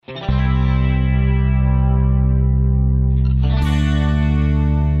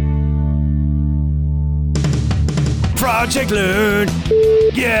Project L.E.A.R.N.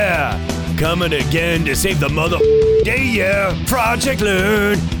 Yeah, coming again to save the mother day, yeah. Project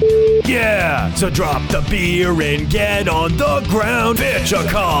L.E.A.R.N. Yeah, so drop the beer and get on the ground. Pitch a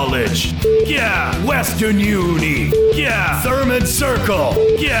college. Yeah, Western Uni. Yeah, Thurman Circle.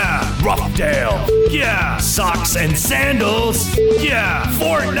 Yeah, Roughdale. Yeah, socks and sandals. Yeah,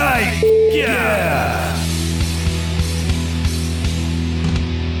 Fortnite. Yeah.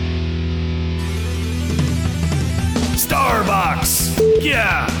 Starbucks,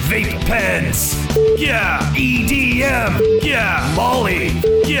 yeah, vape pens, yeah, EDM, yeah, Molly,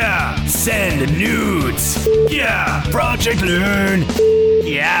 yeah, send nudes, yeah, Project L.E.A.R.N,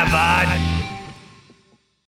 yeah, bud.